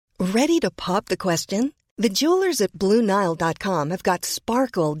Ready to pop the question? The jewelers at BlueNile.com have got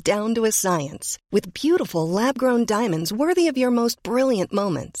sparkle down to a science with beautiful lab-grown diamonds worthy of your most brilliant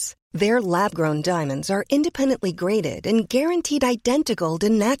moments. Their lab-grown diamonds are independently graded and guaranteed identical to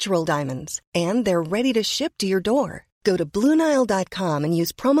natural diamonds, and they're ready to ship to your door. Go to BlueNile.com and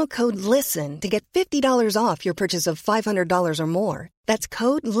use promo code LISTEN to get $50 off your purchase of $500 or more. That's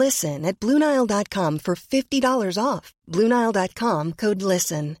code LISTEN at BlueNile.com for $50 off. BlueNile.com, code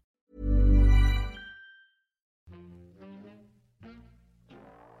LISTEN.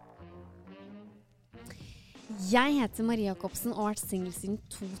 Jeg heter Marie Jacobsen og har vært single siden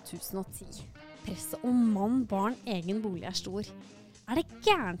 2010. Presset om mann, barn, egen bolig er stor. Er det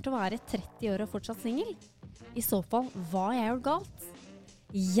gærent å være 30 år og fortsatt single? I så fall, hva har jeg gjort galt?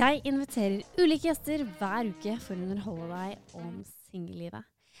 Jeg inviterer ulike gjester hver uke for å underholde deg om singellivet.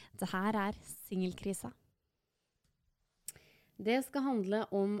 Dette singelkrisa. Det skal handle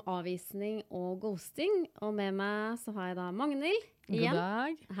om avvisning og ghosting, og med meg så har jeg da Magnhild. God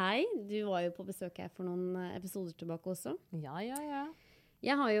dag. Hei, du var jo på besøk her for noen episoder tilbake også. Ja.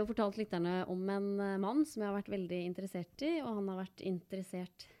 Jeg har jo fortalt lytterne om en mann som jeg har vært veldig interessert i, og han har vært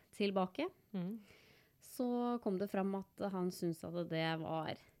interessert tilbake. Så kom det fram at han syntes at det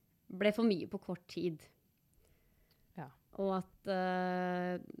ble for mye på kort tid. Ja. Og at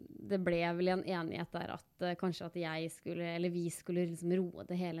det ble vel en enighet der at kanskje at vi skulle liksom roe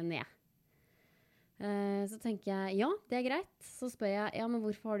det hele ned. Så tenker jeg, ja, det er greit. Så spør jeg, ja, men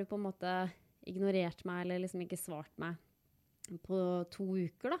hvorfor har du på en måte ignorert meg, eller liksom ikke svart meg på 2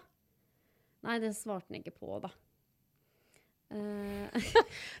 uker da? Nei, det svarte han ikke på da.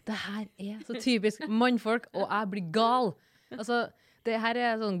 Det her så typisk mannfolk, og jeg blir gal. Altså, det her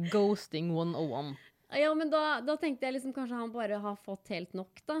sånn ghosting 101. Ja, men da tenkte jeg liksom kanskje han bare har fått helt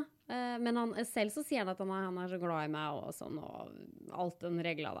nok da. Men selv så sier han at han er så glad i meg og sånn, og alt den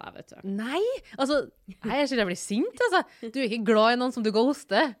regla der, vet du. Nei, altså, jeg synes jeg blir sint, altså. Du er ikke glad i noen som du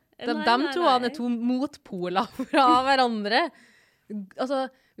ghoster. De to er 2 motpoler fra hverandre. Altså,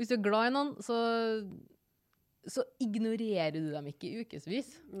 hvis du er glad i noen, så ignorerer du dem ikke i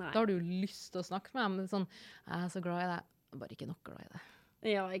ukesvis. Nei. Da har du jo lyst til å snakke med dem, men sånn, jeg er så glad i deg, bare ikke nok glad i deg.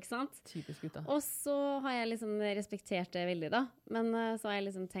 Ja, ikke sant? Typisk gutta. Og så har jeg liksom respektert det veldig da. Men så har jeg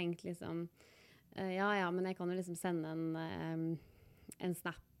liksom tenkt liksom, ja, men jeg kan jo liksom sende en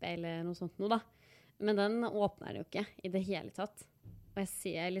snap eller noe sånt noe da. Men den åpner det jo ikke i det hele tatt. Og jeg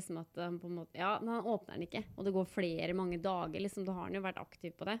ser liksom at på en måte, ja, men han åpner den ikke. Og det går mange dager, liksom, da har han jo vært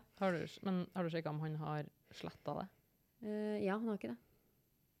aktiv på det. Men har du sjekket om han har slettet det? Ja, han har ikke det.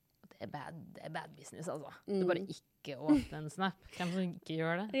 Det er bad business, altså. Du bare ikke åpner en snap. Hvem som ikke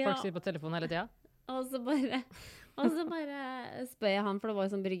gjør det? Ja. Folk sier på telefonen hele tiden. Og så bare spør jeg han, for det var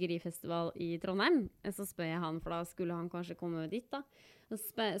jo sånn bryggerifestival i Trondheim. Så spør jeg han, for da skulle han kanskje komme dit da. Så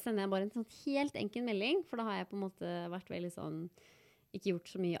sender jeg bare en sånn helt enkel melding, for da har jeg på en måte vært veldig sånn, ikke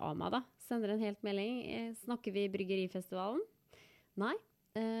gjort så mye av meg da. Sender en helt melding. Snakker vi bryggerifestivalen? Nei,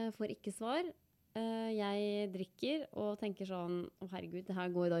 får ikke svar. Jeg drikker og tenker sånn, herregud, det her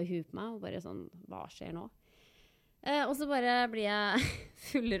går da i huet på meg, og bare sånn, hva skjer nå? Og så bare blir jeg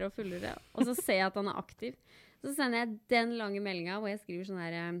fullere og fullere, og så ser jeg at han er aktiv. Så sender jeg den lange meldingen, hvor jeg skriver sånn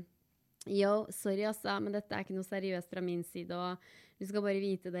her, yo, sorry altså, men dette er ikke noe seriøst fra min side, og du skal bare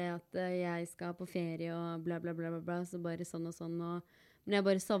vite det at jeg skal på ferie og bla bla bla bla bla, så bare sånn og sånn, men jeg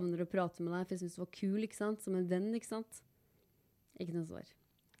bare savner å prate med deg, for jeg synes det var kul, ikke sant? Som en venn, ikke sant? Ikke noe svar.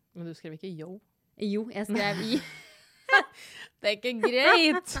 Men du skrev ikke yo? Jo, jeg skrev i. Det er ikke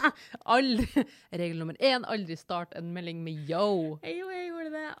greit. Regel nummer 1, aldri start en melding med yo. Jo, jeg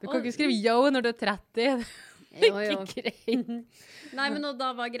gjorde det. Du kan ikke skrive yo når du er 30. Det er ikke greit. Nei, men da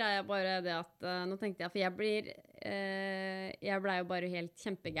var greia bare det at, nå tenkte jeg, for jeg ble jo bare helt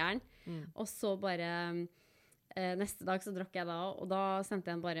kjempegæren. Og så bare, neste dag så drakk jeg da, og da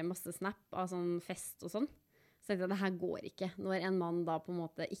sendte jeg bare masse snap av sånn fest og sånn. Så tenkte jeg, det her går ikke. Når en mann da på en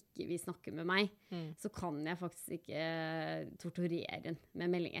måte ikke vil snakke med meg, så kan jeg faktisk ikke torturere den med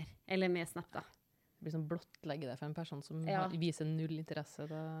meldinger. Eller med snap da. Det blir sånn blottlegge det for en person som viser null interesse.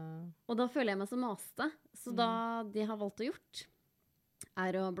 Og da føler jeg meg så maste. Så da de har valgt å gjort,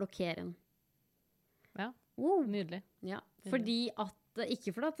 er å blokkere den. Ja, nydelig. Ja, fordi at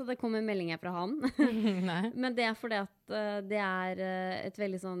ikke fordi at det kommer meldinger fra han, men det er fordi at det er et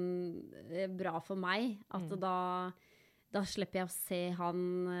veldig sånn bra for meg, at da slipper jeg å se han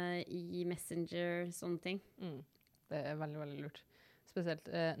i Messenger, sånne ting. Det er veldig, veldig lurt. Spesielt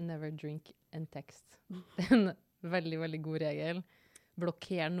never drink and text. Det er en veldig, veldig god regel.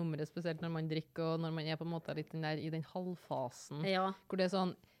 Blokker nummeret, spesielt når man drikker, og når man er på en måte litt i den halvfasen, hvor det er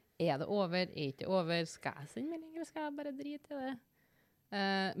sånn, er det over, er ikke over, skal jeg sende melding, eller skal jeg bare drite i det?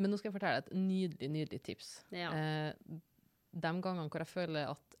 Men nå skal jeg fortelle et nydelig, nydelig tips. Ja. De gangene hvor jeg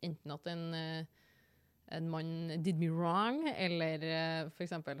føler at enten at en mann did me wrong, eller for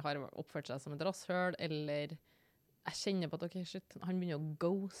eksempel har oppført seg som et rasshøl, eller jeg kjenner på at ok, shit, han begynner å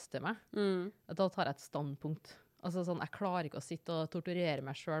ghoste meg. Da tar jeg et standpunkt. Altså sånn, jeg klarer ikke å sitte og torturere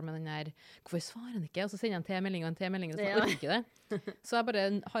meg selv med den der, hvorfor svarer han ikke? Og så sender jeg en T-melding og en T-melding, så jeg orker ikke det. Så jeg bare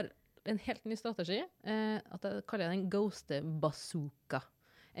har en helt ny strategi, at jeg kaller det en ghoste-bazooka.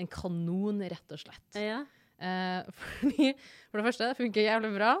 En kanon, rett og slett. Ja. Fordi, for det første, det funker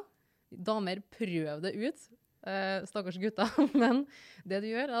jævlig bra. Damer, prøv det ut. Stakkars gutter. Men det du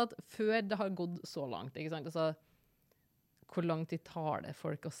gjør, er at før det har gått så langt, ikke sant? Altså, hvor lang tid tar det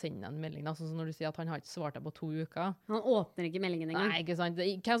folk å sende en melding? Da? Sånn som når du sier at han har ikke svart deg på 2 uker. Han åpner ikke meldingen engang. Nei, ikke sant.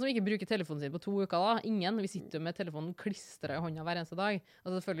 Hvem som ikke bruker telefonen sin på 2 uker da? Ingen. Vi sitter jo med telefonen klistret i hånda hver eneste dag.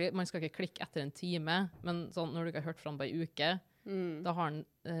 Altså selvfølgelig, man skal ikke klikke etter en time, men sånn, når du ikke har hørt fra han på en uke, da har han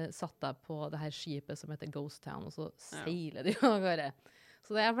satt deg på det her skipet som heter Ghost Town, og så seiler de av gårde.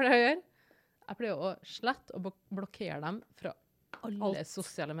 Så det jeg pleier å gjøre, jeg pleier å slette og blokkere dem fra alle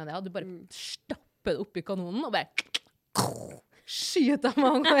sosiale medier. Du bare stapper det opp i kanonen, og bare skyter dem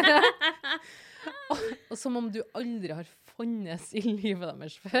av gårde. Og som om du aldri har funnes i livet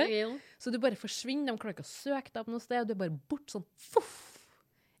deres før. Så du bare forsvinner, de klarer ikke å søke deg opp noe sted, og du er bare bort sånn, fuff,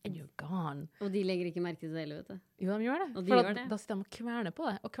 and you're gone. Og de legger ikke merke til det heller, vet du. Jo, de gjør det. Og de For gjør det. Da sitter de og kverner på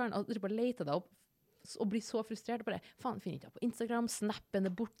det, og de bare leter deg opp, og blir så frustrert, og bare, faen, finner ikke deg på Instagram, snappen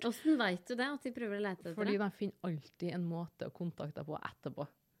er bort. Hvordan vet du det, at de prøver å lete etter Fordi det? de finner alltid en måte å kontakte deg på etterpå.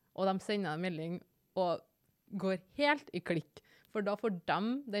 Og de sender en melding, og går helt i klikk. For da får de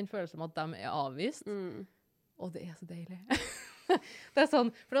den følelsen at de er avvist. Og det er så deilig. Det er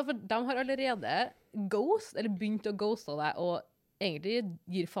sånn, for de har allerede begynt å ghoste deg, og egentlig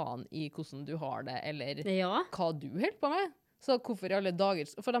gir faen i hvordan du har det, eller hva du holder på med. Så hvorfor i alle dager?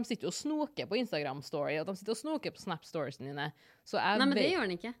 For de sitter jo og snoker på Instagram-story, og de sitter og snoker på Snap-storiesene dine. Nei, men det gjør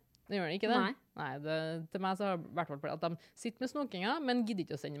den ikke. Det gjør den ikke, det? Nei. Til meg så har det i hvert fall at de sitter med snokinga, men gidder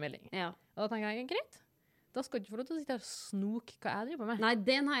ikke å sende melding. Ja. Og da tenker jeg, greit. Da skal du ikke få lov til å sitte her og snoke hva jeg driver med. Nei,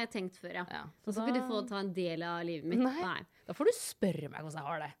 den har jeg tenkt før, ja. Så skal ikke du få ta en del av livet mitt. Nei. Da får du spørre meg hvordan jeg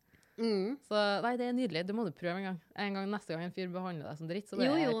har det. Så nei, det er nydelig. Det må du prøve en gang. En gang neste gang en fyr behandler deg som dritt. Så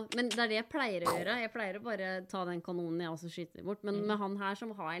jo, men det er det jeg pleier å gjøre. Jeg pleier å bare ta den kanonen jeg også skyter bort. Men med han her så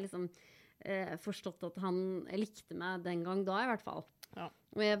har jeg liksom forstått at han likte meg den gang da, i hvert fall. Ja.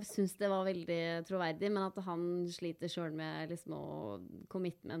 Og jeg synes det var veldig troverdig, men at han sliter selv med liksom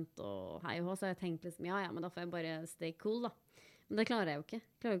commitment og hei og hå, så har jeg tenkt liksom, ja, men da får jeg bare stay cool da. Men det klarer jeg jo ikke.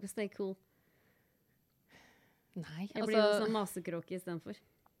 Jeg klarer jo ikke å stay cool. Nei, jeg blir jo sånn masekråke i stedet for.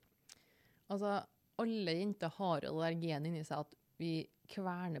 Altså, alle jenter har jo det gen inni seg at vi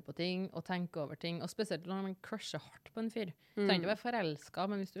kverner på ting og tenker over ting, og spesielt når man crusher hardt på en fyr. Du trenger ikke være forelsket,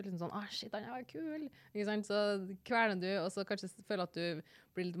 men hvis du er liksom sånn, shit, han er kul, ikke sant? Så kverner du, og så kanskje føler at du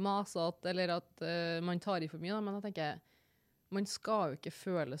blir litt masete, eller at man tar i for mye, da. Men da tenker jeg, man skal jo ikke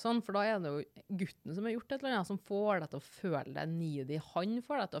føle sånn, for da er det jo gutten som har gjort et eller annet, som får deg til å føle deg needy. Han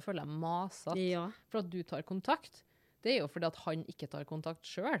får deg til å føle deg masete, for at du tar kontakt. Det er jo fordi at han ikke tar kontakt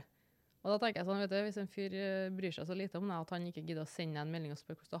selv. Og da tenker jeg sånn, vet du, hvis en fyr bryr seg så lite om det, at han ikke gidder å sende en melding og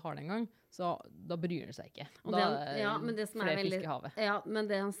spørre hvordan du har det en gang, så da bryr han seg ikke. Og da men det som er veldig,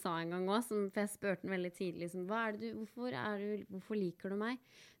 men det han sa en gang også, for jeg spurte han veldig tidlig, liksom, hvorfor liker du meg?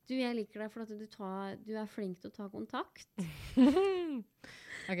 Du, jeg liker deg for at du er flink til å ta kontakt.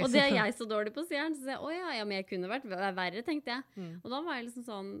 Og det er jeg så dårlig på, sier han. Så sier jeg, men jeg kunne vært verre, tenkte jeg. Og da var jeg liksom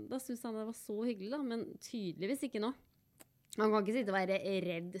sånn, da synes han det var så hyggelig da, men tydeligvis ikke nå. Han kan ikke sitte og være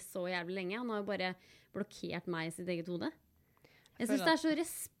redd så jævlig lenge. Han har jo bare blokkert meg i sitt eget hode. Jeg synes det er så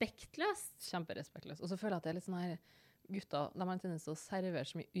respektløst. Kjemperespektløst. Og så føler jeg at det er litt sånn her, gutta, de har en tendens til å servere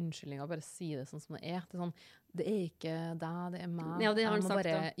så mye unnskyldninger og bare si det sånn som det er. Det er sånn, det er ikke deg, det er meg. Ja, det har han sagt.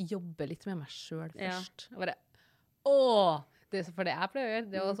 Jeg må bare jobbe litt med meg selv først. Og bare, for det jeg pleier å gjøre,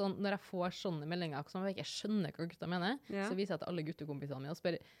 det er jo sånn, når jeg får sånne meldinger, som jeg ikke skjønner hva gutta mener, så viser jeg til alle guttekompisene mine og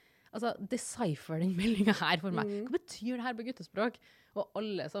spør, altså, decipher den meldingen her for meg. Hva betyr det her på guttespråk? Og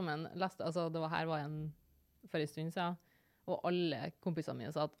alle sammen leste, altså det var en for en stund siden, og alle kompisene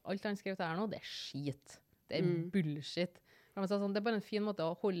mine sa at alt han skrev til her nå, det er skit. Det er bullshit. De sa sånn, det er bare en fin måte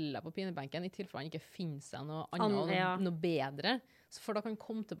å holde deg på pinebenken, i tilfelle han ikke finner seg noe annet, noe bedre. For da kan han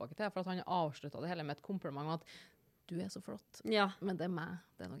komme tilbake til det, for at han har avsluttet det hele med et kompliment om at du er så flott, men det er meg,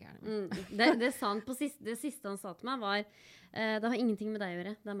 det er noe gærent. Det sa han det siste han sa til meg var, det har ingenting med deg å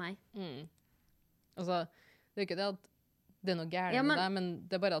gjøre, det er meg. Altså, det er ikke det at det er noe gærent med deg, men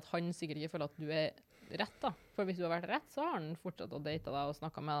det er bare at han sikkert ikke føler at du er rett da. For hvis du har vært rett, så har han fortsatt å date deg og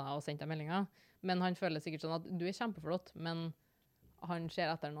snakket med deg og sendt deg meldinger. Men han føler sikkert sånn at du er kjempeflott, men han ser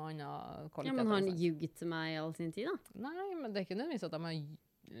etter noe annet kvalitet. Ja, men han ljuget til meg i all sin tid, da. Nei, men det er ikke nødvendigvis at de har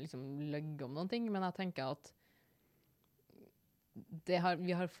liksom løgget om noen ting, men jeg tenker at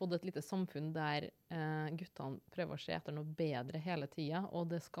vi har fått et lite samfunn der guttene prøver å se etter noe bedre hele tiden, og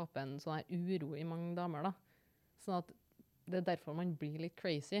det skaper en sånn her uro i mange damer, da. Sånn at det er derfor man blir litt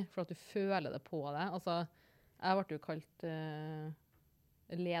crazy, for at du føler det på deg. Altså, jeg ble jo kalt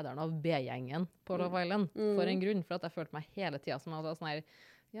lederen av B-gjengen på Love Island for en grunn, for at jeg følte meg hele tiden som jeg var sånn her,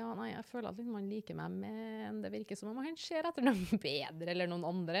 ja, nei, jeg føler at liksom, man liker meg, men det virker som om han ser etter noe bedre eller noen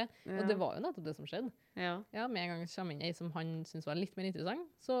andre. Ja. Og det var jo nettopp det som skjedde. Ja, med en gang jeg kom inn i som han syntes var litt mer interessant,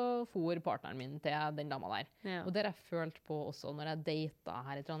 så for partneren min til den dama der. Ja. Og det har jeg følt på også når jeg datet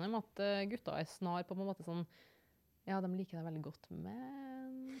her i Trondheim, at gutta er snar på en måte sånn, ja, de liker deg veldig godt,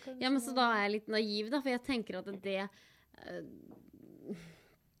 men... Kanskje... Ja, men så da er jeg litt naiv da, for jeg tenker at det...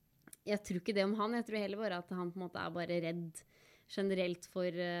 jeg tror ikke det om han, jeg tror heller bare at han på en måte er bare redd generelt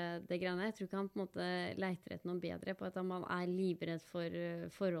for det greiene. Jeg tror ikke han på en måte leiter etter noe bedre på at han er livredd for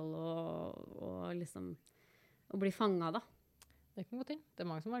forhold og liksom å bli fanget da. Det kan gå til. Det er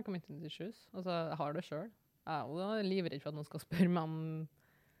mange som har committed issues. Altså, jeg har det selv. Jeg er jo livredd for at noen skal spørre meg om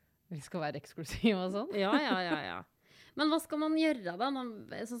vi skal være eksklusive og sånn. Ja. Men hva skal man gjøre da?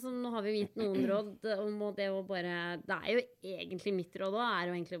 Sånn som nå har vi gitt noen råd om det å bare... Det er jo egentlig mitt råd også, er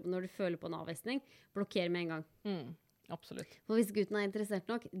jo egentlig når du føler på en avvisning, blokker med en gang. Absolutt. For hvis gutten er interessert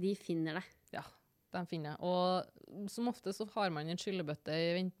nok, de finner det. Ja, de finner det. Og som ofte så har man en skyllebøtte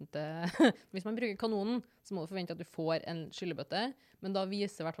i venten til... Hvis man bruker kanonen, så må du forvente at du får en skyllebøtte, men da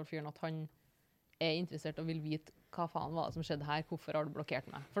viser i hvert fall fyren at han er interessert og vil vite hva faen var det som skjedde her, hvorfor har du blokkert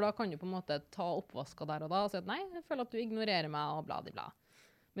meg? For da kan du på en måte ta oppvaska der og da og si at nei, jeg føler at du ignorerer meg og bla, bla, bla.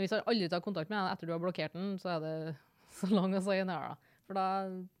 Men hvis han aldri tar kontakt med deg etter du har blokkert den, så er det så lang å si da. For da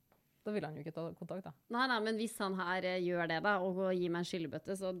vil han jo ikke ta kontakt da. Nei, men hvis han her gjør det da, og gir meg en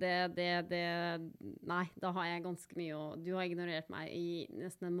skyllebøtte, så nei, da har jeg ganske mye, og du har ignorert meg i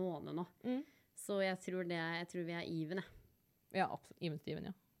nesten en måned nå. Så jeg tror vi er even, Ja, absolutt,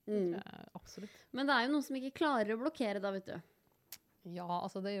 even, ja. Absolutt. Men det er jo noen som ikke klarer å blokkere da, vet du. Ja,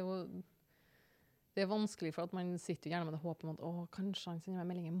 altså det er jo... Det er vanskelig for at man sitter jo gjerne med det håpet om at kanskje han sender meg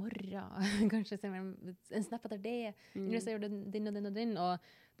melding i morgen, kanskje sender meg en snap etter det, eller så gjør det din og din og din, og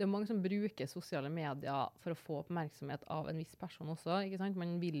det er mange som bruker sosiale medier for å få oppmerksomhet av en viss person også, ikke sant?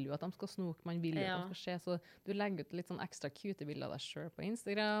 Man vil jo at de skal snoke, man vil jo at de skal skje, så du legger ut litt sånn ekstra cute bilder av deg selv på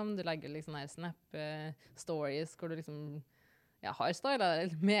Instagram, du legger litt sånne her snap-stories, hvor du liksom har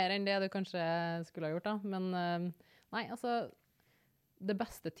stylet litt mer enn det du kanskje skulle ha gjort da, men nei, altså, det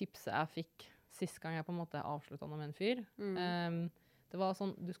beste tipset jeg fikk sist gang jeg på en måte avsluttet noe med en fyr, det var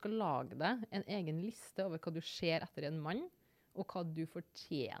sånn, du skal lage deg en egen liste over hva du ser etter en mann, og hva du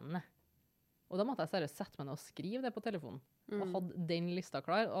fortjener. Og da måtte jeg seriøst sette meg ned og skrive det på telefonen, og hadde den lista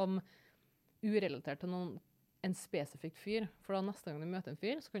klar, om urelatert til en spesifikk fyr, for da neste gang du møter en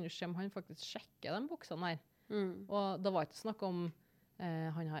fyr, så kan du se om han faktisk sjekker de boksene her. Og da var det ikke snakk om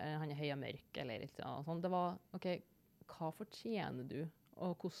han er høy og mørk, eller noe sånt. Det var, ok, hva fortjener du?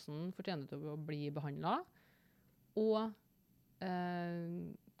 Og hvordan fortjener du å bli behandlet? Og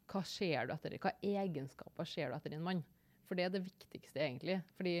hva ser du etter? Hva egenskaper ser du etter din mann? For det er det viktigste egentlig.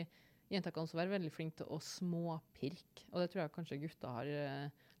 Fordi jenter kan også være veldig flinke til å småpirke. Og det tror jeg kanskje gutta har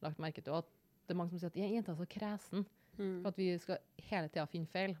lagt merke til. At det er mange som sier at jenter er så kresen. For at vi skal hele tiden finne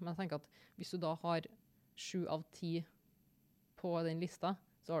feil. Men jeg tenker at hvis du da har 7 av 10 på den lista,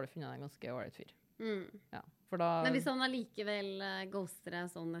 så har du funnet en ganske ålreit fyr. Ja, for da... Men hvis han allikevel ghoster deg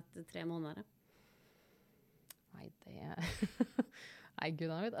sånn etter 3 måneder? Nei, det... Nei,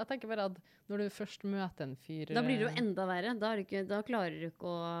 gud, jeg tenker bare at når du først møter en fyr... Da blir det jo enda verre. Da klarer du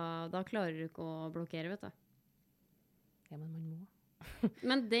ikke å blokkere, vet du. Ja, men man må.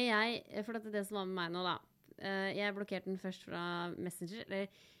 Men for det er det som var med meg nå da. Jeg blokkerte den først fra Messenger,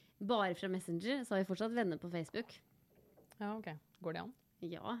 eller bare fra Messenger, så har vi fortsatt venner på Facebook. Ja, ok. Går det an?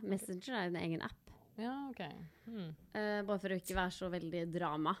 Ja, Messenger er en egen app. Ja, ok. Bare for å ikke være så veldig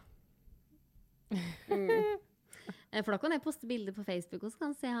drama. For da kan jeg poste bilder på Facebook, og så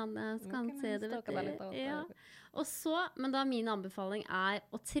kan han se det. Ja. Og så, men da min anbefaling er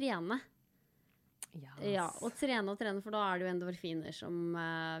å trene. Yes. Ja, å trene, for da er det jo endorfiner som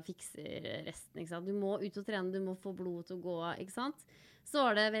fikser resten, ikke sant? Du må ut og trene, du må få blod til å gå, ikke sant? Så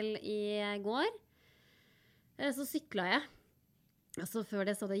var det vel i går, så syklet jeg. Så før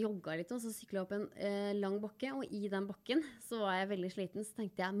det så hadde jeg jogget litt, og så syklet jeg opp en lang bakke, og i den bakken så var jeg veldig sliten, så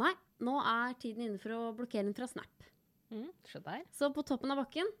tenkte jeg, nei, nå er tiden inne for å blokkere den fra Snap. Se der. Så på toppen av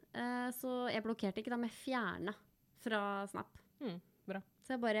bakken, så jeg blokkerte ikke, da, men jeg fjernet fra Snap. Bra.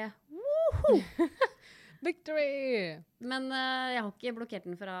 Så jeg bare, woho! Victory! Men jeg har ikke blokkert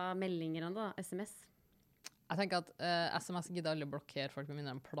den fra meldinger ennå, SMS. Jeg tenker at SMS gidder aldri blokkere folk med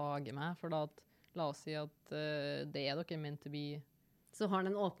mindre de plager meg, for da la oss si at det er dere meant to be. Så har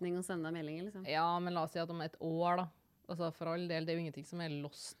den en åpning å sende deg meldinger, liksom? Ja, men la oss si at om et år da, altså for all del, det er jo ingenting som er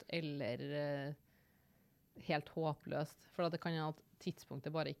lost eller helt håpløst, for det kan jo at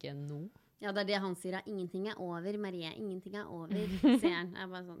tidspunktet bare ikke er nå. Ja, det er det han sier, ingenting er over, Marie, ingenting er over, sier han.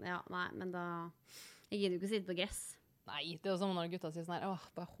 Jeg bare sånn, ja, nei, men da, jeg gidder jo ikke å sitte på gress. Nei, det er jo sånn når gutta sier sånn her,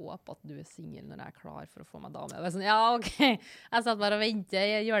 bare håper at du er single når jeg er klar for å få meg dame. Jeg er sånn, ja, ok, jeg satt bare og ventet,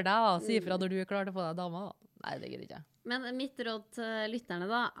 jeg gjør det da, si ifra når du er klar til å få deg dame da. Nei, det gidder ikke. Men mitt råd til lytterne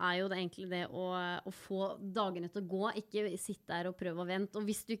da, er jo det egentlig det å få dagene til å gå, ikke sitte der og prøve å vente. Og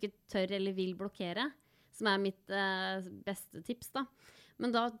hvis du ikke tør eller vil blokkere, som er mitt beste tips da,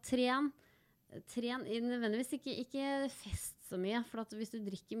 men da tren nødvendigvis ikke fest så mye, for at hvis du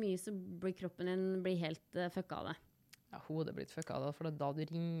drikker mye, så blir kroppen din helt fucka av det. Ja, hodet blir fucka av det, for det er da du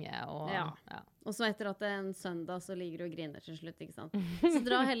ringer. Og, ja. Og så etter at det er en søndag, så ligger du og griner til slutt, ikke sant? Så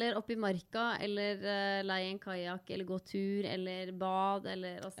dra heller opp i marka, eller leie en kajak, eller gå tur, eller bad,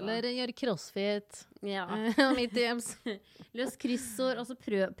 eller gjøre crossfit. Ja. Mitt hjems. Løs kryssord, og så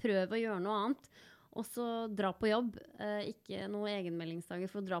prøv å gjøre noe annet. Og så dra på jobb, ikke noen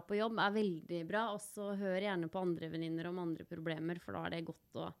egenmeldingsdager, for å dra på jobb er veldig bra, og så hør gjerne på andre venninner om andre problemer, for da er det godt,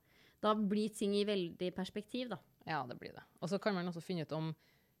 og da blir ting i veldig perspektiv da. Ja, det blir det. Og så kan man også finne ut om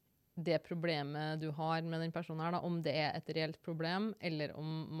det problemet du har med den personen her, da, om det er et reelt problem, eller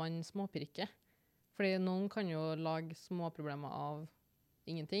om man småpirker. Fordi noen kan jo lage småproblemer av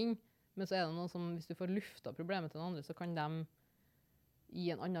ingenting, men så er det noe som, hvis du får lufta problemet til den andre, så kan de i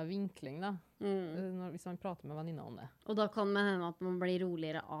en annen vinkling da, hvis man prater med venninner om det. Og da kan det hende at man blir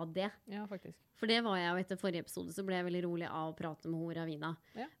roligere av det. Ja, faktisk. For det var jeg jo etter forrige episode, så ble jeg veldig rolig av å prate med henne Ravina.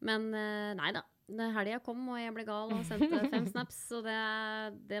 Ja. Men nei da, helgen kom, og jeg ble gal og sendte 5 snaps, så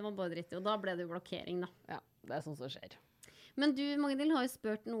det var bare dritt. Og da ble det jo blokkering da. Ja, det er sånn som skjer. Men du, Magnhild, har jo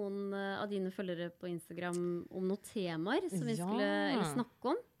spurt noen av dine følgere på Instagram om noen temaer som vi skulle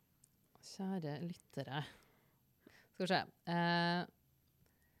snakke om. Kjære lyttere. Skal vi se.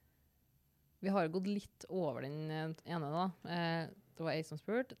 Vi har gått litt over den ene da. Det var jeg som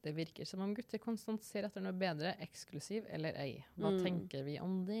spurte. Det virker som om gutter konstant ser etter noe bedre, eksklusiv eller ei. Hva tenker vi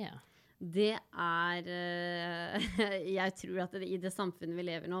om det? Det er... jeg tror at i det samfunnet vi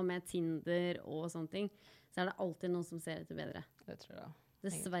lever nå, med Tinder og sånne ting, så er det alltid noen som ser etter bedre. Det tror jeg.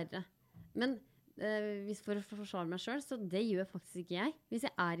 Dessverre. Men for å forsvare meg selv, så det gjør faktisk ikke jeg. Hvis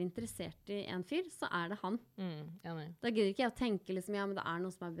jeg er interessert i en fyr, så er det han. Enig. Da gidder ikke jeg å tenke liksom, ja, men det er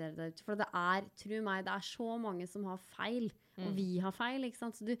noe som er bedre der ute. For det er, tro meg, det er så mange som har feil, og vi har feil, ikke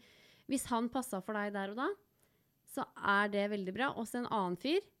sant? Så hvis han passer for deg der og da, så er det veldig bra. Også en annen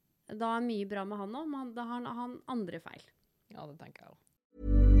fyr, da er mye bra med han også, men da har han andre feil. Ja, det tenker jeg også.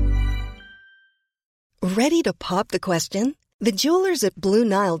 Ready to pop the question? The jewelers at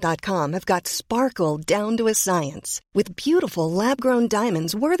BlueNile.com have got sparkle down to a science with beautiful lab-grown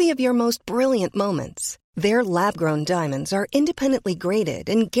diamonds worthy of your most brilliant moments. Their lab-grown diamonds are independently graded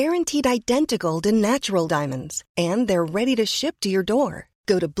and guaranteed identical to natural diamonds, and they're ready to ship to your door.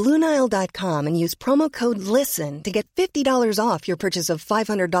 Go to BlueNile.com and use promo code LISTEN to get $50 off your purchase of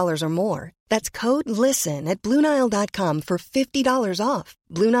 $500 or more. That's code LISTEN at BlueNile.com for $50 off.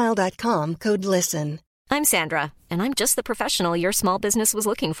 BlueNile.com, code LISTEN. I'm Sandra, and I'm just the professional your small business was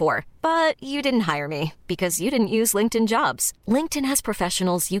looking for. But you didn't hire me because you didn't use LinkedIn Jobs. LinkedIn has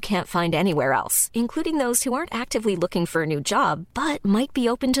professionals you can't find anywhere else, including those who aren't actively looking for a new job, but might be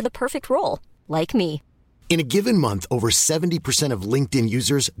open to the perfect role, like me. In a given month, over 70% of LinkedIn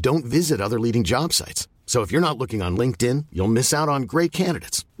users don't visit other leading job sites. So if you're not looking on LinkedIn, you'll miss out on great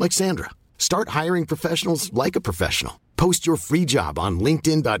candidates, like Sandra. Start hiring professionals like a professional. Post your free job on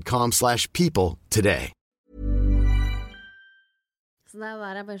linkedin.com/people today. Så det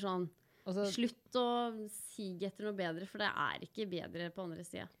der er bare sånn, slutt å sige etter noe bedre, for det er ikke bedre på andre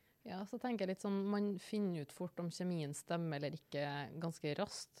siden. Ja, så tenker jeg litt sånn, man finner ut fort om kjemien stemmer eller ikke ganske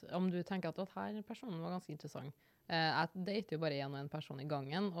raskt. Om du tenker at her personen var ganske interessant. Jeg dater jo bare en person i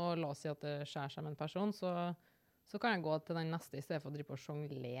gangen, og la oss si at det skjer seg med en person, så kan jeg gå til den neste i stedet for å drive på og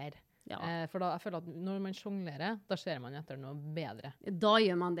sjonglere. Ja. For da, jeg føler at når man sjonglerer, da ser man etter noe bedre. Da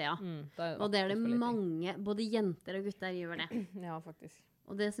gjør man det, ja. Og det er det mange, både jenter og gutter gjør det. Ja, faktisk.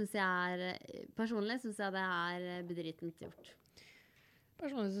 Og det synes jeg personlig synes jeg det er bedritent gjort.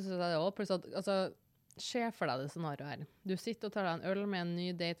 Personlig synes jeg det også. Pluss at, altså, se for deg det scenarioet her. Du sitter og tar deg en øl med en ny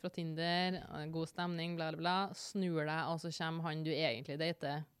date fra Tinder, god stemning, bla bla bla, snur deg, og så kommer han du egentlig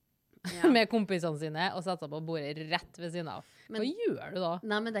dater Ja. med kompisene sine og setter seg på bordet rett ved siden av. Hva gjør du da?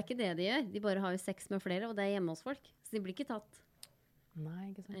 Nei, men det er ikke det de gjør. De bare har jo sex med flere, og det er hjemme hos folk. Så de blir ikke tatt. Nei,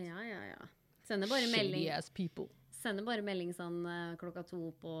 ikke sant. Ja. Sender bare melding. Shady ass people. Sender bare melding sånn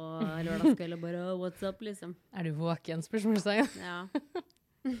 2:00 på lørdagskveld og bare what's up, liksom. Er du våken, spørsmålstegn? Ja.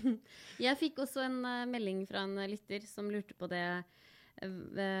 Jeg fikk også en melding fra en lytter som lurte på det.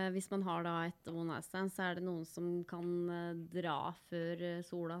 Hvis man har da et one night stand, så er det noen som kan dra før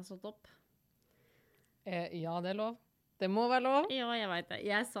sola har stått opp. Ja, det er lov. Det må være lov. Ja, jeg vet det.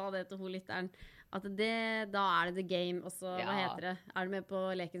 Jeg sa det til hun lytteren. At da er det the game, og så, hva heter det? Er du med på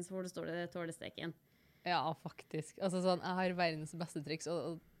leken, så står det tålesteken. Ja, faktisk. Altså sånn, jeg har verdens beste triks,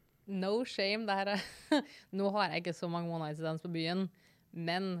 og no shame, det her nå har jeg ikke så mange one night stands på byen,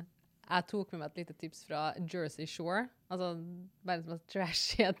 men jeg tok med meg et lite tips fra Jersey Shore, altså verdens mest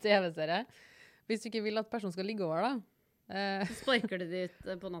trashy TV-serie. Hvis du ikke vil at personen skal ligge over da, så sparker du det ut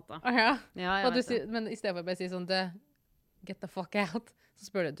på natta. Ja, jeg vet det. men i stedet for å bare si sånn, get the fuck out, så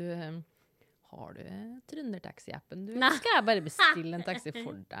spør du, har du Trøndertaxi-appen? Skal jeg bare bestille en taxi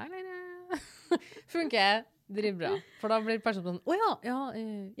for deg, eller? Funker, drivbra. For da blir personen sånn, nei,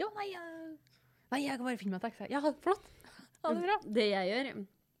 jeg kan bare finne meg en taxi. Ja, flott. Ha det bra. Det jeg gjør,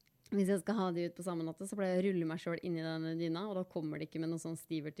 hvis jeg skal ha de ut på samme natta, så pleier jeg å rulle meg selv inn i den dyna, og da kommer det ikke med noen sånn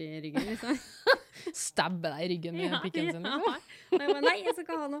stivert i ryggen, liksom. Stabbe deg i ryggen med pikken sin, liksom. Og jeg bare, nei, jeg skal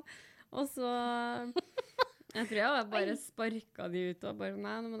ikke ha noe. Og så, jeg tror jeg bare sparket de ut, og bare,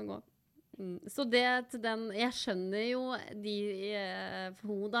 nei, nå må det gå. Så det til den, jeg skjønner jo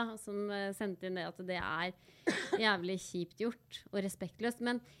hun da, som sendte inn det, at det er jævlig kjipt gjort og respektløst,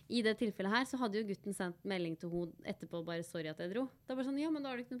 men i det tilfellet her så hadde jo gutten sendt melding til hun etterpå, bare sorry at jeg dro. Det er bare sånn, ja, men da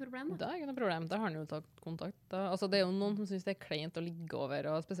har du ikke noe problem da. Det er ikke noe problem, da har han jo tatt kontakt da. Altså det er jo noen som synes det er kleint å ligge over,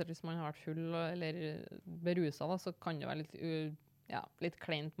 og spesielt hvis man har vært full eller beruset da, så kan det være litt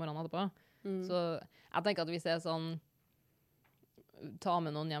kleint morgenen etterpå. Så jeg tenker at hvis det er sånn, ta med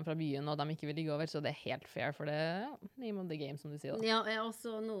noen hjem fra byen, og de ikke vil ligge over, så det er helt fair, for det name of the game, som du sier da. Ja,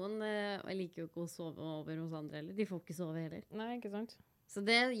 også noen liker jo ikke å sove over hos andre heller. De får ikke sove heller. Nei, ikke sant? Så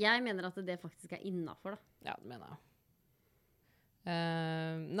jeg mener at det faktisk er innenfor da. Ja, det mener jeg.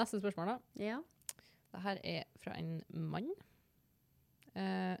 Neste spørsmål da. Ja. Dette er fra en mann.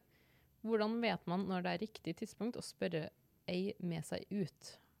 Hvordan vet man når det er riktig tidspunkt å spørre ei med seg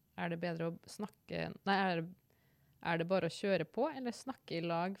ut? Er det bedre å snakke... Nei, er det bare å kjøre på, eller snakke i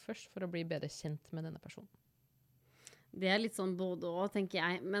lag først for å bli bedre kjent med denne personen? Det er litt sånn både og, tenker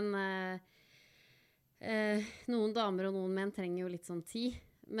jeg. Men noen damer og noen menn trenger jo litt sånn tid.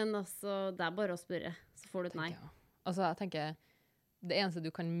 Men altså, det er bare å spørre, så får du et nei. Altså, jeg tenker, det eneste du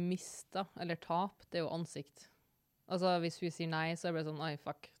kan miste, eller tape, det er jo ansikt. Altså, hvis vi sier nei, så er det sånn, oi,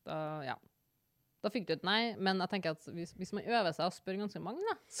 fuck, da fikk du et nei. Men jeg tenker at hvis man øver seg og spør ganske mange,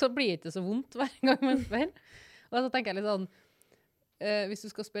 da, så blir det ikke så vondt hver gang man spør. Og så tenker jeg litt sånn, hvis du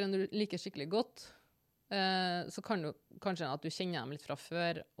skal spørre en du liker skikkelig godt, så kan du kanskje at du kjenner dem litt fra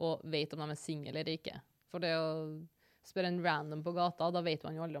før, og vet om de er single eller ikke. For det å spørre en random på gata, da vet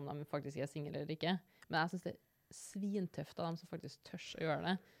man jo aldri om de faktisk er single eller ikke. Men jeg synes det er svintøft av dem som faktisk tørs å gjøre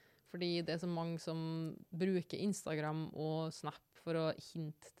det. Fordi det er så mange som bruker Instagram og Snap for å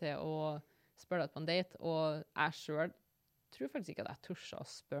hinte til å spørre deg på en date, og jeg selv tror faktisk ikke at jeg tørs å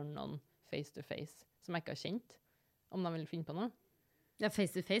spørre noen face to face som jeg ikke har kjent, om de vil finne på noe. Ja,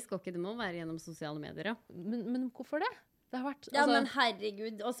 face to face går ikke, det må være gjennom sosiale medier, ja. Men hvorfor det? Det har vært... Ja, men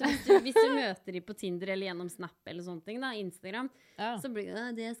herregud, også hvis du møter de på Tinder eller gjennom Snap eller sånne ting, da, Instagram, så blir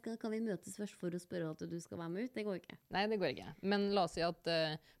det, kan vi møtes først for å spørre at du skal være med ut? Det går ikke. Nei, det går ikke. Men la oss si at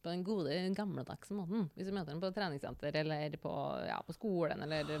på den gode gammeldags måten, hvis du møter den på treningssenter, eller på skolen,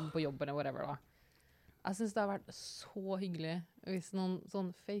 eller på jobb, eller whatever da, jeg synes det har vært så hyggelig hvis noen sånn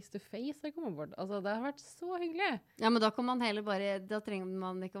face-to-face har kommet bort. Altså, det har vært så hyggelig. Ja, men da kan man heller bare, da trenger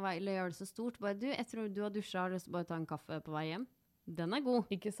man ikke å gjøre det så stort. Bare, jeg tror du har dusjet, har lyst til å bare ta en kaffe på vei hjem. Den er god.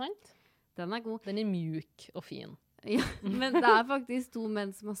 Ikke sant? Den er god. Den er mjuk og fin. Ja, men det er faktisk 2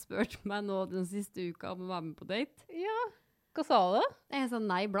 menn som har spurt meg nå den siste uka om å være med på date. Ja, hva sa du? Jeg sa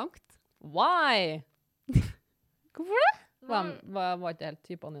nei blankt. Why? Hvorfor det? Var ikke helt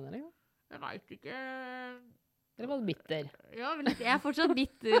typene dine, liksom? Jeg vet ikke. Eller var du bitter? Ja, men jeg er fortsatt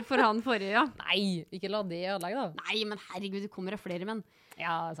bitter for han forrige, ja. Nei, ikke la det ødelegge da. Nei, men herregud, det kommer av flere menn.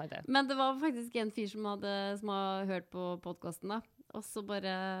 Ja, sant det. Men det var faktisk en fyr som har hørt på podcasten da. Og så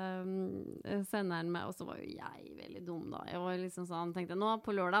bare sender han meg, og så var jo jeg veldig dum da. Jeg var liksom sånn, tenkte jeg, nå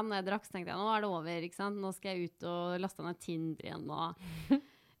på lørdag når jeg drakk, så tenkte jeg, nå er det over, ikke sant? Nå skal jeg ut og laste ned Tinder igjen, og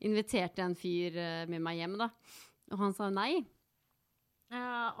inviterte en fyr med meg hjem da. Og han sa nei.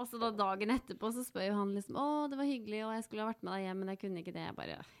 og så da dagen etterpå så spør jo han liksom, det var hyggelig, og jeg skulle ha vært med deg hjem, men jeg kunne ikke det.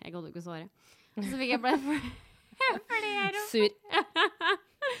 Jeg gadd jo ikke svare. Og så fikk jeg bare Sur.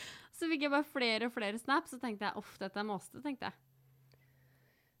 Så fikk jeg bare flere og flere snaps, så tenkte jeg, dette er måste, tenkte jeg.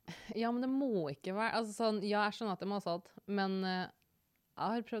 Ja, men det må ikke være, altså sånn, ja, jeg skjønner at det er masete, men jeg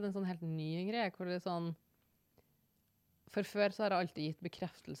har prøvd en sånn helt ny greie, hvor det er sånn, for før så har jeg alltid gitt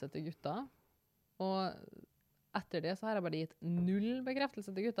bekreftelse til gutta, og etter det så har jeg bare gitt 0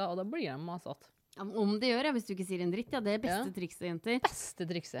 bekreftelse til gutta, og da blir de masete. Ja, om det gjør, hvis du ikke sier en dritt, det er beste trikset, jenter. Beste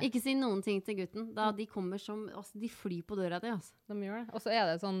trikset. Ikke si noen ting til gutten, da de kommer som, altså, de flyr på døra di, altså. De gjør det. Og så er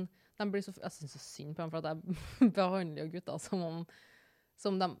det sånn, jeg synes så synd på dem, for at jeg behandler jo gutta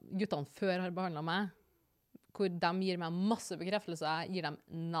som de guttene før har behandlet meg, hvor de gir meg masse bekreftelse, og jeg gir dem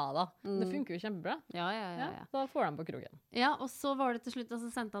nada. Det funker jo kjempebra. Ja. Da får de på krogen. Ja, og så var det til slutt, og så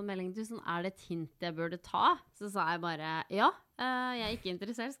sendte han melding til sånn, er det et hint jeg burde ta? Så sa jeg bare, ja, jeg er ikke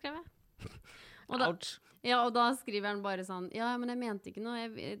interessert, skrev jeg. Og da skriver han bare sånn, ja, men jeg mente ikke noe,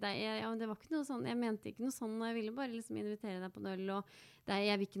 det var ikke noe sånn, jeg mente ikke noe sånn, og jeg ville bare liksom invitere deg på en øl, og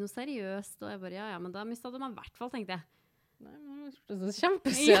jeg vil ikke noe seriøst, og jeg bare, ja, men da mistet du meg i hvert fall, tenkte jeg. Nei, men det så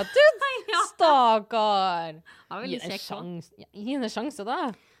kjempesøt ut! Stakkar! Gi en sjanse da.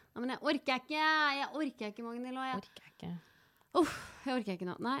 Ja, men jeg orker ikke, Magnhild, og jeg orker ikke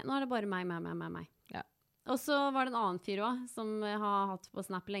nå. Nei, nå er det bare meg. Ja. Og så var det en annen fyr også, som jeg har hatt på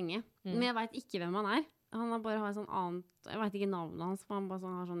Snap lenge. Men jeg vet ikke hvem han er. Han har bare har sånn annet, jeg vet ikke navnet hans, for han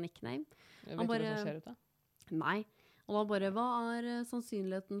bare har sånn nickname. Vet du hva som skjer ut da? Nei. Og da bare, hva er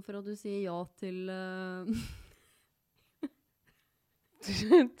sannsynligheten for at du sier ja til...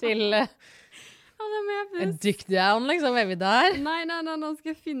 til dick down, liksom, er vi der? Nei, nå skal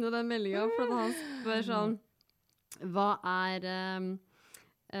jeg finne den meldingen, for at han spør sånn, hva er,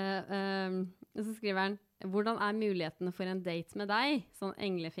 så skriver han, hvordan er mulighetene for en date med deg? Sånn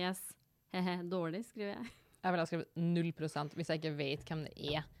englefjes, dårlig, skriver jeg. Jeg vil ha skrevet 0% hvis jeg ikke vet hvem det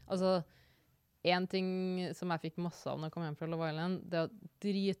er. Altså, en ting som jeg fikk masse av når jeg kom hjem fra Love Island, det er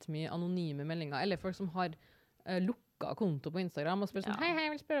dritmye anonyme meldinger, eller folk som har lukket konto på Instagram og spør sånn, hei, jeg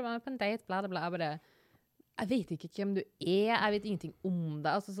vil spørre meg på en date, bla, bla, bla. Jeg vet ikke hvem du er, jeg vet ingenting om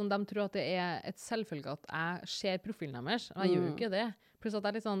deg. Altså, sånn, de tror at det er et selvfølge at jeg ser profilen deres, og jeg gjør jo ikke det. Pluss at det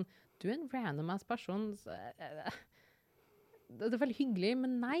er litt sånn, du er en random-ass person. Det er veldig hyggelig,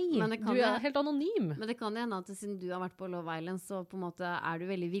 men nei, du er helt anonym. Men det kan jo hende at siden du har vært på Love Island, så på en måte er du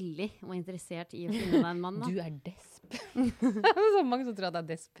veldig villig og interessert i å finne deg en mann. Da. Du er det er så mange som tror at jeg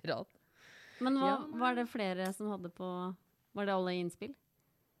er desperat. Men var det flere som hadde på... Var det alle innspill?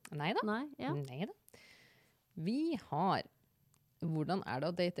 Nei da. Nei da. Vi har... Hvordan er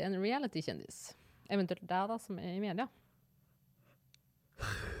det å date en reality-kjendis? Eventuelt deg da, som er i media.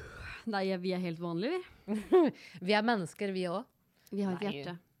 Nei, vi er helt vanlige, vi. Vi er mennesker, vi også. Vi har et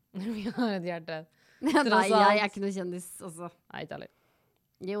hjerte. Vi har et hjerte. Nei, jeg er ikke noe kjendis, altså. Nei, ikke heller.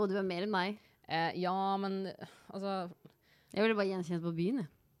 Jo, du er mer enn meg. Ja, men... Altså... Jeg ville bare gjenkjent på byen,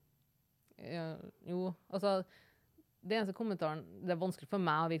 jeg. Jo, altså det eneste kommentaren, det er vanskelig for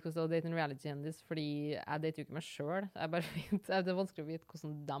meg å vite hvordan det er å date en reality-kjendis, fordi jeg dater jo ikke meg selv. Det er vanskelig å vite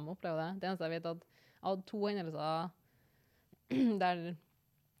hvordan de opplever det. Det eneste jeg vet at jeg hadde 2 hendelser der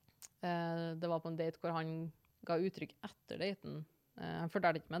det var på en date hvor han ga uttrykk etter daten. Han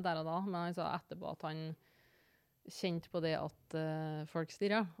fortalte ikke meg der og da, men han sa etterpå at han kjente på det at folk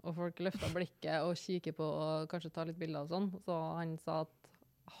stirrer, og folk løfter blikket og kikker på og kanskje tar litt bilder og sånn. Så han sa at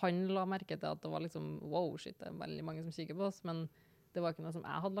han la merke til at det var liksom, wow, shit, det er veldig mange som kikker på oss, men det var ikke noe som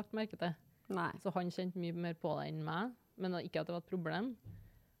jeg hadde lagt merke til. Nei. Så han kjente mye mer på det enn meg, men ikke at det var et problem.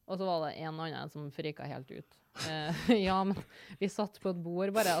 Og så var det en annen som frika helt ut. Ja, men vi satt på et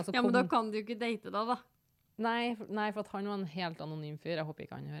bord bare. Altså, ja, men da kan du jo ikke date da. Nei, for at han var en helt anonym fyr. Jeg håper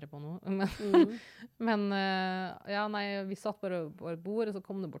ikke han hører på noe. Men ja, nei, vi satt bare på et bord, og så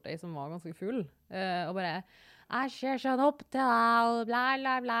kom det bort ei som var ganske full. Og bare, jeg ser sånn opp til deg, og bla,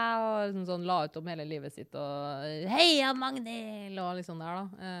 bla, bla. Og liksom sånn la ut om hele livet sitt, og heia Magnhild, og liksom der da.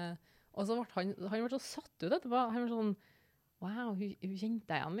 Og så ble han ble så satt ut etterpå. Han var sånn, wow, hun kjente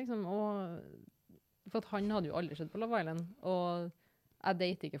deg igjen, liksom. Og, for at han hadde jo aldri sett på Love Island, og jeg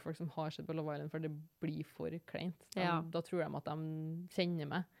dater ikke folk som har sett på Love Island, for det blir for kleint. Da tror de at de kjenner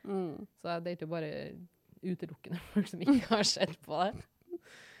meg. Så jeg dater jo bare utelukkende folk som ikke har sett på det.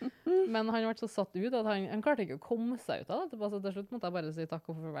 Men han ble så satt ut at han klarte ikke å komme seg ut av det. Så til slutt måtte jeg bare si takk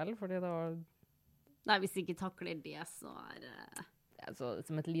og farvel, fordi det var... Nei, hvis ikke takler det, så er det... Så,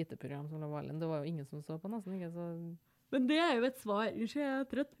 som et lite program som Love Island, det var jo ingen som så på nesten ikke, så... Men det er jo et svar, unnskyld, jeg er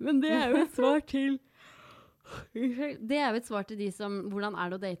trøtt, men det er jo et svar til... Det er jo et svar til de som, hvordan er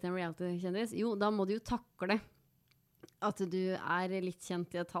det å date en reality-kjendis? Jo, da må du jo takle At du litt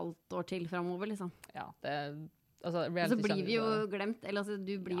kjent I et halvt år til fremover, liksom. Ja, det altså, Og så blir vi jo glemt, eller altså,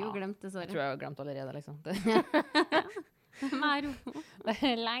 du blir jo glemt, dessverre. Jeg tror jeg har glemt allerede, liksom. Det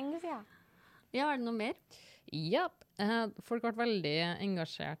Det lenge siden. Ja, det noe mer? Ja, folk har vært veldig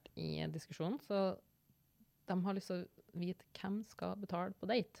engasjert I diskusjonen, så de har lyst til å vite hvem skal betale på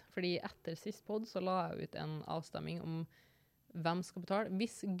date. Fordi etter sist podd så la jeg ut en avstemming om hvem skal betale.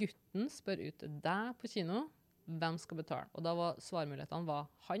 Hvis gutten spør ut deg på kino, hvem skal betale? Og da var svarmulighetene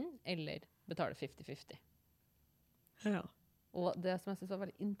han eller betale 50-50. Ja. Og det som jeg synes var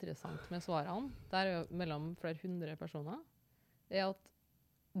veldig interessant med svarene, der jo mellom flere hundre personer, at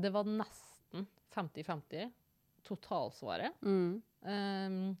det var nesten 50-50 totalsvaret.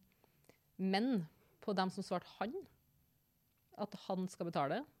 Men på dem som svarte at han skal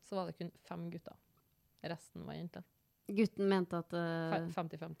betale, så var det kun 5 gutter. Resten var jenter. Gutten mente at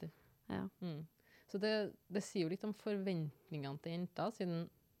 50-50. Ja. Så det sier jo litt om forventningene til jenter, siden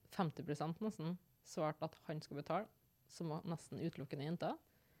 50% nesten svarte at han skal betale, som var nesten utelukkende jenter,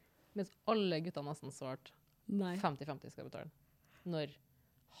 mens alle gutter nesten svarte 50-50 skal betale, når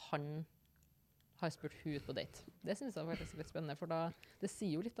han har spurt hun ut på date. Det synes jeg faktisk litt spennende, for det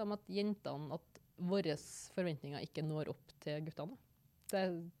sier jo litt om at jentene, at våre forventninger ikke når opp til guttene.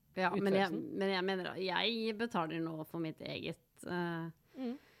 Ja, men jeg mener da, jeg betaler nå for mitt eget.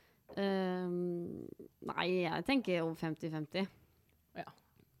 Nei, jeg tenker over 50-50. Ja.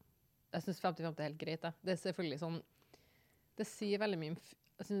 Jeg synes 50-50 helt greit, det. Det selvfølgelig sånn, det sier veldig mye,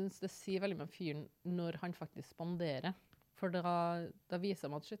 jeg synes det sier veldig mye om fyren når han faktisk spanderer. For da viser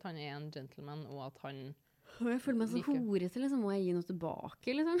han at shit, han en gentleman, og at han jeg føler meg så horete, liksom. Må jeg gi noe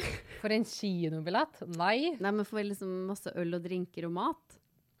tilbake, liksom? For en kinobillett? Nei. Nei, men for liksom masse øl og drinker og mat.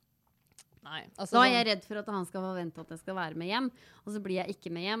 Nei. Altså, da jeg redd for at han skal forvente at jeg skal være med hjem, og så blir jeg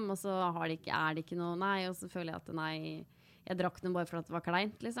ikke med hjem, og så er det ikke noe, nei, og så føler jeg at nei, jeg drakk den bare for at det var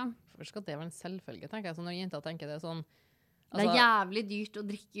kleint, liksom. For skal det være en selvfølge, tenker jeg. Så når jenter tenker det sånn, det jævlig dyrt å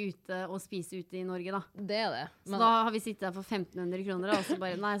drikke ute og spise ute I Norge, da. Det det. Så da har vi sittet der for 1500 kroner, og så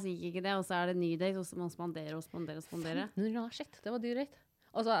bare, nei, så gikk ikke det, og så det ny date, og så må man spandere. 1500 kroner, shit, det var dyrt.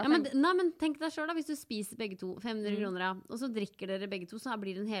 Altså, ja, men tenk deg selv da, hvis du spiser begge to, 500 kroner, ja, og så drikker dere begge to, så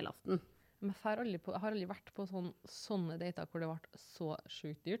blir det en helaften. Men jeg har aldri vært på sånne dater hvor det ble så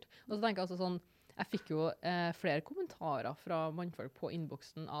sjukt dyrt. Og så tenker jeg altså sånn, jeg fikk jo flere kommentarer fra mannfolk på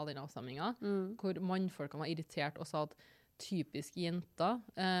innboksen av den avstemningen, hvor mannfolkene var irritert og sa at typisk jenter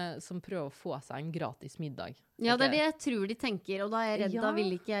som prøver å få seg en gratis middag. Ja, det det jeg tror de tenker, og da jeg redd, da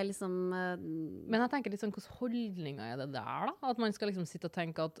vil ikke jeg liksom... Men jeg tenker litt sånn, hvordan holdninger det der da? At man skal liksom sitte og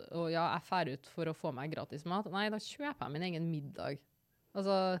tenke at ja, jeg fer ut for å få meg gratis mat. Nei, da kjøper jeg min egen middag.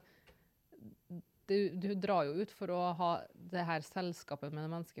 Altså, du drar jo ut for å ha det her selskapet med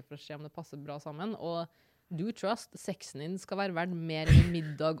mennesker for å se om det passer bra sammen, og do trust, sexen din skal være verdt mer enn en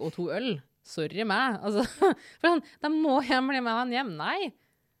middag og 2 øl. Sorry meg. Altså, for sånn, da må jeg bli med han hjem. Nei,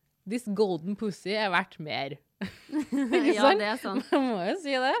 this golden pussy verdt mer. Ja, det sant. Man må jo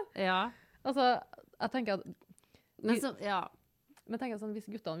si det. Ja. Altså, jeg tenker at... Men så, ja. Men jeg tenker sånn,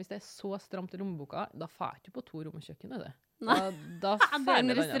 hvis det så stramt I rommeboka, da får jeg ikke på 2 rom og kjøkken, det. Nei, da det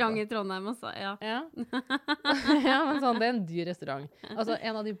en restaurant I Trondheim også, ja. Ja, ja men sånn, det en dyr restaurant. Altså,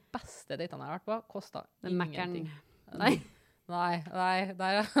 en av de beste datene jeg har vært på, kostet ingenting. Nei. Nei, det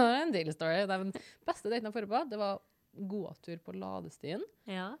en deal story. Den beste daten jeg får på, det var gåtur på Ladestien.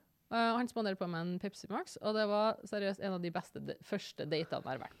 Ja. Han spanderte på med en Pepsi Max, og det var seriøst en av de første datene jeg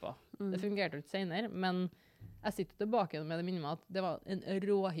har vært på. Det fungerte litt senere, men jeg sitter tilbake med det minnet med at det var en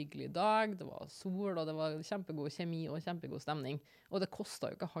råhyggelig dag, det var sol, og det var kjempegod kjemi og kjempegod stemning. Og det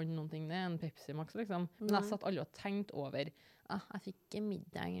kostet jo ikke han noen ting, det en Pepsi Max, liksom. Men jeg satt alle og tenkte over, jeg fikk ikke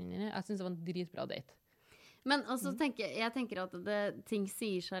middag, jeg synes det var en dritbra date. Men altså, jeg tenker at ting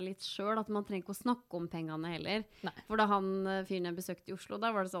sier seg litt selv, at man trenger ikke å snakke om pengene heller. Nei. For da han fyren jeg besøkte I Oslo,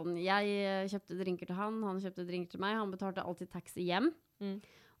 da var det sånn, jeg kjøpte drinker til han kjøpte drinker til meg, han betalte alltid taxi hjem.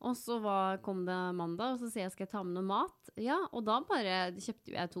 Og så kom det mandag, og så sier jeg, skal jeg ta med noe mat? Ja, og da bare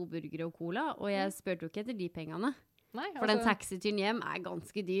kjøpte jeg 2 burgere og cola, og jeg spurte jo ikke etter de pengene. Nei, altså, for den taxituren hjem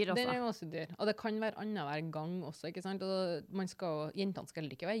ganske dyr, altså. Den også dyr, og det kan være annenhver gang også, ikke sant? Og jentene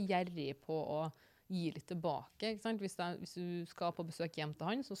skal ikke være gjerrig på å gi litt tilbake, ikke sant? Hvis du skal på besøk hjem til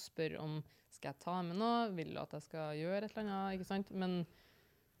han, så spør om, skal jeg ta med noe? Vil du at jeg skal gjøre et eller annet, ikke sant? Men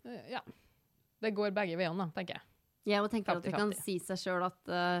ja, det går begge veiene da, tenker jeg. Jeg tenker at det kan si seg selv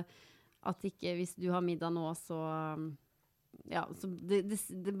at ikke, hvis du har middag nå, så ja, så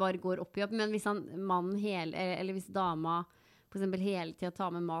det bare går opp I opp. Men hvis mannen eller hvis dama for eksempel hele tiden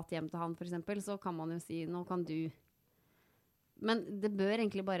tar med mat hjem til han for eksempel, så kan man jo si, nå kan du. Men det bør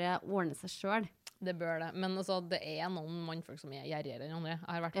egentlig bare ordne seg selv. Det bør det. Men altså, det noen mannfolk som gjerrigere enn andre. Jeg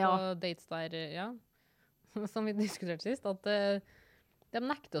har vært på dates der, som vi diskuterte sist, at de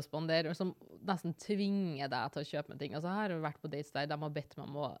nekter å spandere, som nesten tvinger deg til å kjøpe med ting. Altså, jeg har vært på dates der de har bedt meg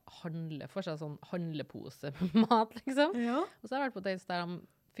om å handle for seg sånn handlepose med mat, liksom. Ja. Og så har jeg vært på dates der de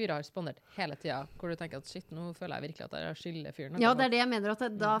fyrer har spandert hele tiden, hvor du tenker at shit, nå føler jeg virkelig at jeg skylder fyren. Ja, det det jeg mener,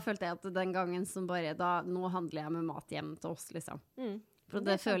 at da følte jeg at den gangen som bare, nå handler jeg med mat hjem til oss, liksom. For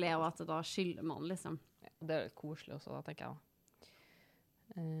det føler jeg jo at da skylder man, liksom. Ja, det litt koselig også, da, tenker jeg.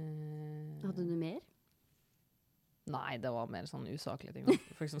 Hadde du mer? Nei, det var mer sånn usaklige ting.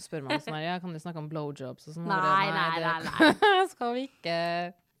 For eksempel spør meg sånn her, kan du snakke om blowjobs og sånn? Nei. Skal vi ikke...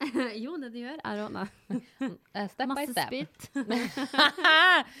 Jo, det de gjør å... Nei. Step by Masse step. spytt.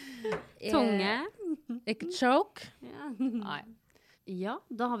 Tunge. Ikke choke. Ja. Nei. Ja,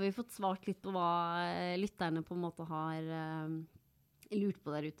 da har vi fått svart litt på hva lytterne på en måte har lurt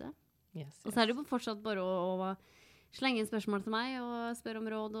på der ute. Yes. Og så det jo fortsatt bare å slenge inn spørsmål til meg og spørre om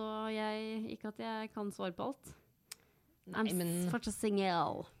råd, og ikke at jeg kan svare på alt. Nei, men fortsatt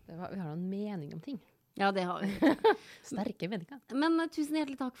single. Vi har en mening om ting. Ja, det har vi. Sterke meninger. Men tusen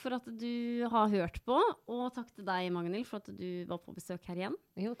hjertelig takk for at du har hørt på, og takk til deg, Magnhild, for at du var på besøk her igjen.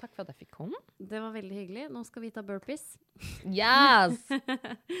 Jo, takk for at jeg fikk komme. Det var veldig hyggelig. Nå skal vi ta burpees. Yes!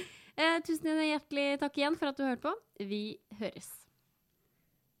 Tusen hjertelig takk igjen for at du hørte på. Vi høres.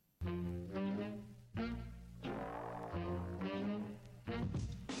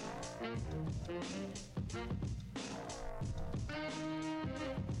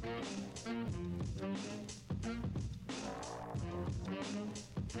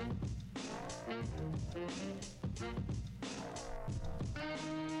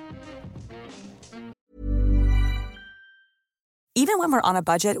 Even when we're on a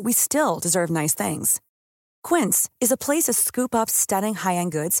budget, we still deserve nice things. Quince is a place to scoop up stunning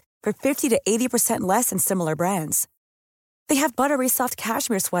high-end goods for 50 to 80% less than similar brands. They have buttery soft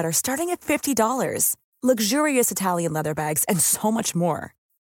cashmere sweaters starting at $50, luxurious Italian leather bags, and so much more.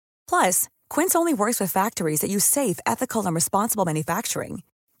 Plus, Quince only works with factories that use safe, ethical, and responsible manufacturing.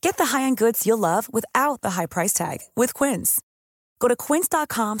 Get the high-end goods you'll love without the high price tag with Quince. Go to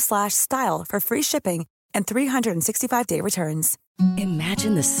quince.com/style for free shipping and 365-day returns.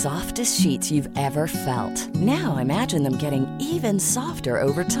 Imagine the softest sheets you've ever felt. Now imagine them getting even softer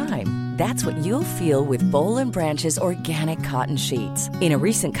over time. That's what you'll feel with Boll & Branch's organic cotton sheets. In a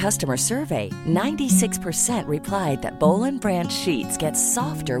recent customer survey, 96% replied that Boll & Branch sheets get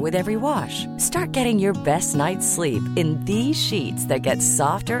softer with every wash. Start getting your best night's sleep in these sheets that get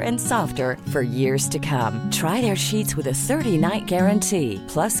softer and softer for years to come. Try their sheets with a 30-night guarantee.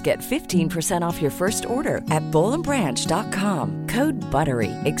 Plus, get 15% off your first order at bollandbranch.com. Code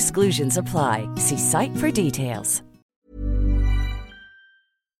BUTTERY. Exclusions apply. See site for details.